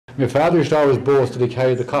My father used to always boast that he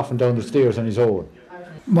carried the coffin down the stairs on his own.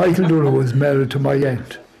 Michael Donoghue was married to my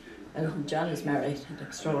aunt. And John is married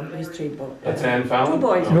next door. He's 3 boys. That's Anne Fallon? 2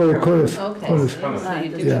 boys. No, Cunniffe. Okay. Cunniffe. So you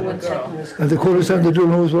did Yeah. one secondary school. And the Cunniffe and the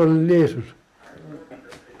Donoghues were later.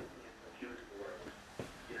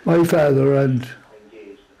 My father and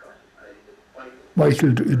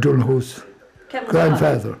Michael Donoghue's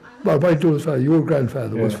grandfather, well, my Donoghue's father, your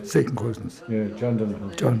grandfather, was Yeah. second cousins. Yeah, John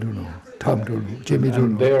Donoghue. John Donoghue, Tom Donoghue, Jimmy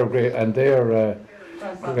And Donoghue. their great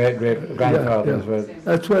grandfather as well.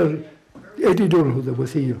 That's where Eddie Donoghue that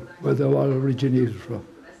was here, where they all originated from.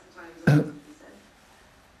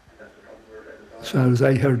 As far as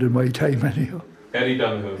I heard in my time anyhow. Eddie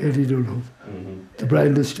Donoghue. Eddie Donoghue. Mm-hmm. The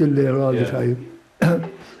brand is still there all Yeah. the time.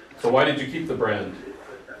 So why did you keep the brand?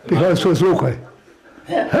 Because it was local.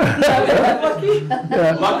 Lucky,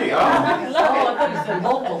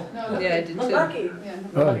 oh. Yeah, I did too. Lucky.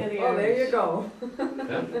 Right. Oh, there you go. Yeah.